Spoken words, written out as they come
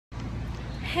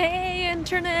Hey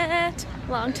internet!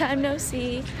 Long time no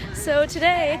see. So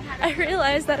today I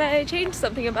realized that I changed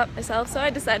something about myself, so I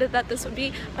decided that this would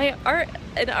be an art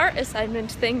assignment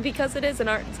thing because it is an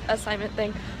art assignment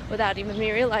thing without even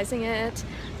me realizing it.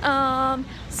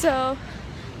 So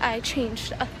I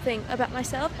changed a thing about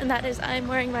myself, and that is I'm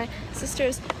wearing my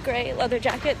sister's gray leather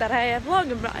jacket that I have long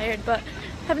admired but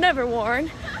have never worn.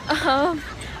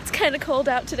 It's kind of cold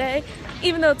out today,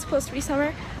 even though it's supposed to be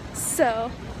summer.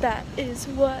 So that is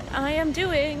what I am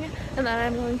doing, and then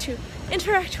I'm going to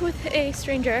interact with a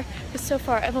stranger, because so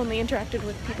far I've only interacted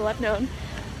with people I've known.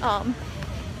 And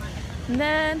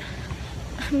then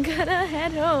I'm gonna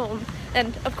head home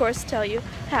and of course tell you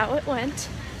how it went.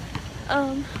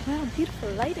 Wow, beautiful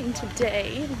lighting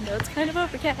today, even though it's kind of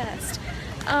overcast.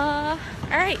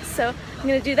 Alright, so I'm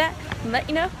gonna do that and let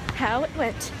you know how it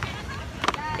went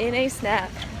in a snap,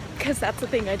 because that's the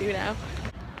thing I do now.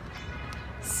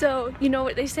 So, you know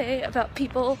what they say about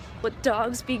people with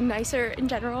dogs being nicer in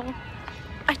general?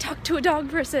 I talked to a dog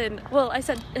person. Well, I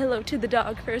said hello to the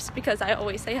dog first because I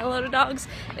always say hello to dogs.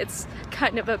 It's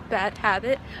kind of a bad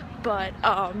habit, but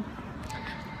I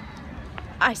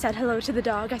said hello to the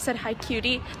dog. I said hi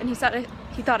cutie, and he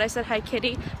thought I said hi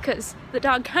kitty because the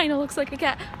dog kind of looks like a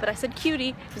cat, but I said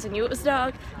cutie because I knew it was a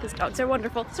dog, because dogs are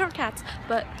wonderful. So are cats,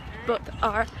 but both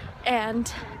are.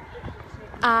 And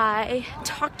I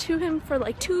talked to him for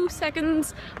like 2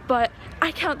 seconds, but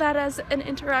I count that as an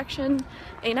interaction,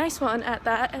 a nice one at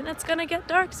that, and it's gonna get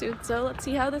dark soon, so let's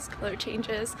see how this color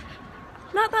changes.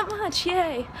 Not that much,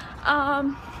 yay!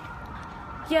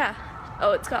 Yeah.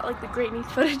 Oh, it's got like the grainy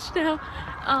footage now.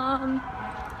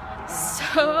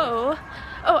 Oh,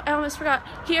 I almost forgot.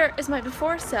 Here is my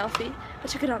before selfie. I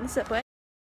took it on the subway.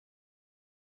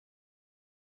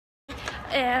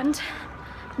 And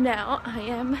now I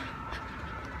am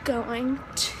going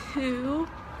to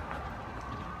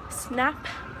snap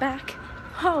back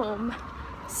home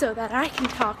so that I can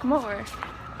talk more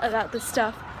about this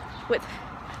stuff with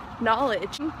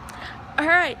knowledge.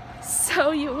 Alright,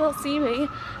 so you will see me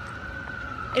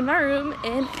in my room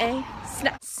in a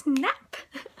snap.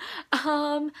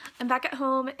 I'm back at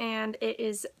home and it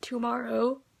is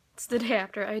tomorrow. It's the day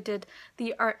after I did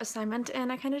the art assignment,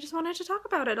 and I kind of just wanted to talk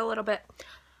about it a little bit.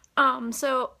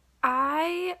 So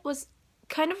I was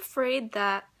kind of afraid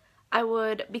that I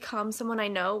would become someone I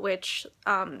know, which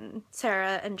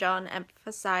Sarah and John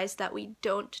emphasized that we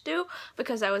don't do,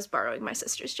 because I was borrowing my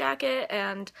sister's jacket,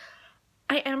 and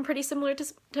I am pretty similar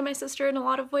to my sister in a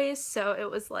lot of ways, so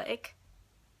it was like,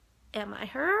 am I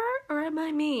her or am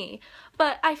I me?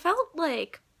 But I felt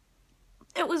like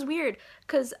it was weird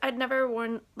because I'd never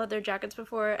worn leather jackets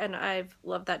before, and I've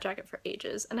loved that jacket for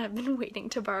ages, and I've been waiting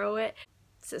to borrow it.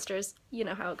 Sisters, you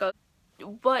know how it goes.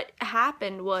 What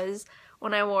happened was,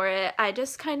 when I wore it, I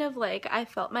just kind of like, I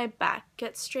felt my back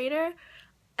get straighter,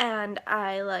 and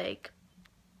I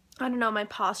don't know, my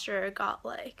posture got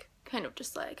like, kind of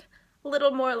just like, a little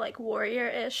more like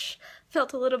warrior-ish.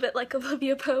 Felt a little bit like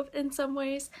Olivia Pope in some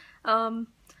ways. And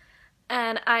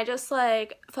I just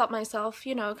like, felt myself,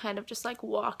 you know, kind of just like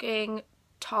walking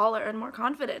taller and more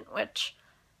confident, which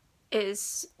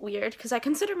is weird because I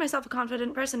consider myself a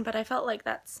confident person, but I felt like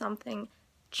that's something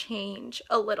change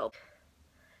a little.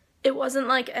 It wasn't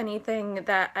like anything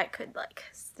that I could like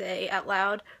say out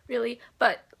loud really,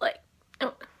 but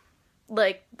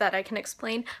like that I can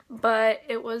explain, but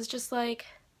it was just like,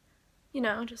 you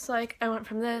know, just like I went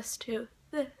from this to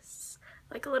this,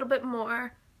 like a little bit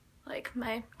more, like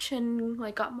my chin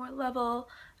like got more level,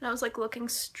 and I was like looking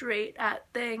straight at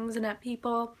things and at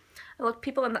people. I looked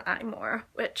people in the eye more,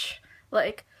 which,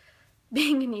 like,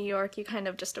 being in New York, you kind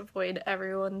of just avoid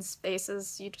everyone's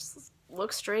faces. You just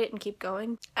look straight and keep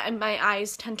going. And my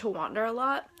eyes tend to wander a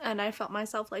lot, and I felt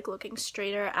myself like looking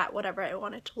straighter at whatever I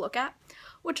wanted to look at,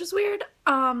 which is weird.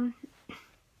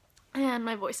 And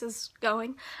my voice is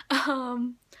going.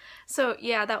 So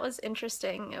yeah, that was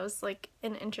interesting. It was like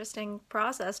an interesting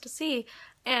process to see,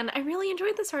 and I really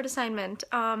enjoyed this art assignment.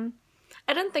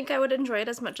 I didn't think I would enjoy it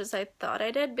as much as I thought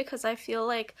I did, because I feel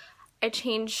like I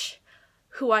change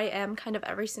who I am kind of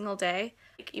every single day.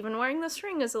 Like, even wearing this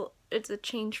ring it's a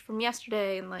change from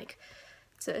yesterday, and like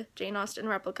it's a Jane Austen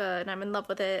replica, and I'm in love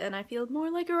with it, and I feel more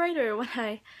like a writer when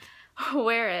I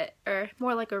wear it, or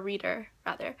more like a reader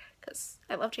rather, because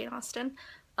I love Jane Austen.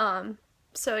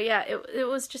 So yeah, it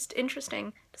was just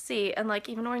interesting to see, and like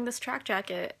even wearing this track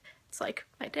jacket, it's like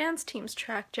my dance team's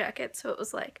track jacket, so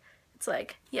it's like,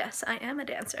 yes, I am a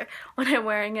dancer when I'm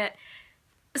wearing it.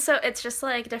 So it's just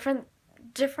like different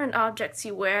objects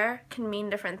you wear can mean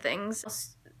different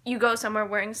things. You go somewhere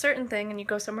wearing a certain thing, and you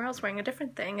go somewhere else wearing a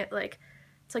different thing.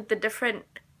 It's like the different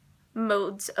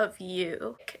modes of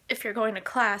you. If you're going to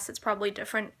class, it's probably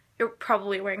different. You're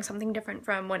probably wearing something different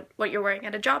from what you're wearing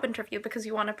at a job interview because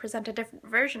you want to present a different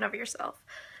version of yourself.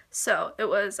 So it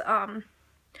was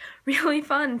really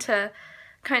fun to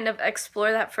kind of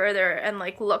explore that further and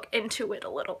like look into it a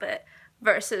little bit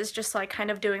versus just like kind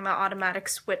of doing the automatic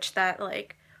switch that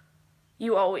like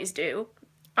you always do.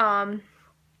 And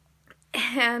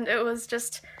it was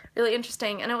just really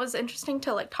interesting, and it was interesting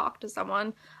to like talk to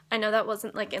someone. I know that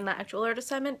wasn't like in the actual art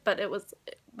assignment, but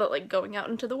like going out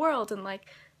into the world and like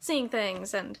seeing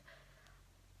things, and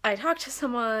I talked to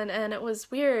someone, and it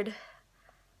was weird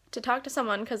to talk to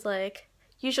someone because like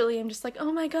usually I'm just like,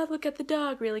 oh my god, look at the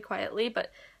dog, really quietly,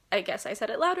 but I guess I said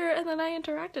it louder, and then I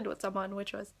interacted with someone,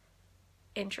 which was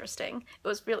interesting. It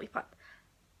was really fun,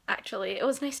 actually. It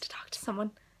was nice to talk to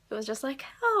someone. It was just like,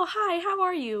 oh, hi, how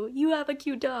are you? You have a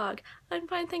cute dog. I'm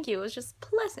fine, thank you. It was just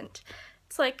pleasant.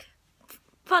 It's like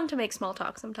fun to make small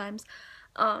talk sometimes.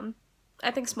 I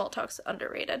think small talk's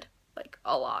underrated, like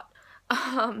a lot.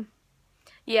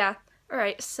 Yeah,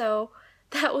 alright, so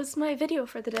that was my video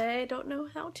for the day. I don't know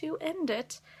how to end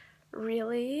it,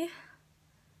 really.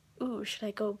 Ooh, should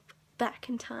I go back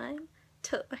in time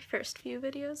to my first few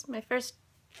videos?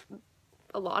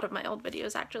 A lot of my old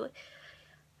videos, actually.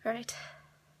 Alright.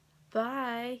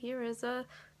 Bye. Here is a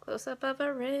close-up of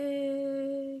a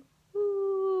ring.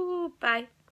 Ooh, bye.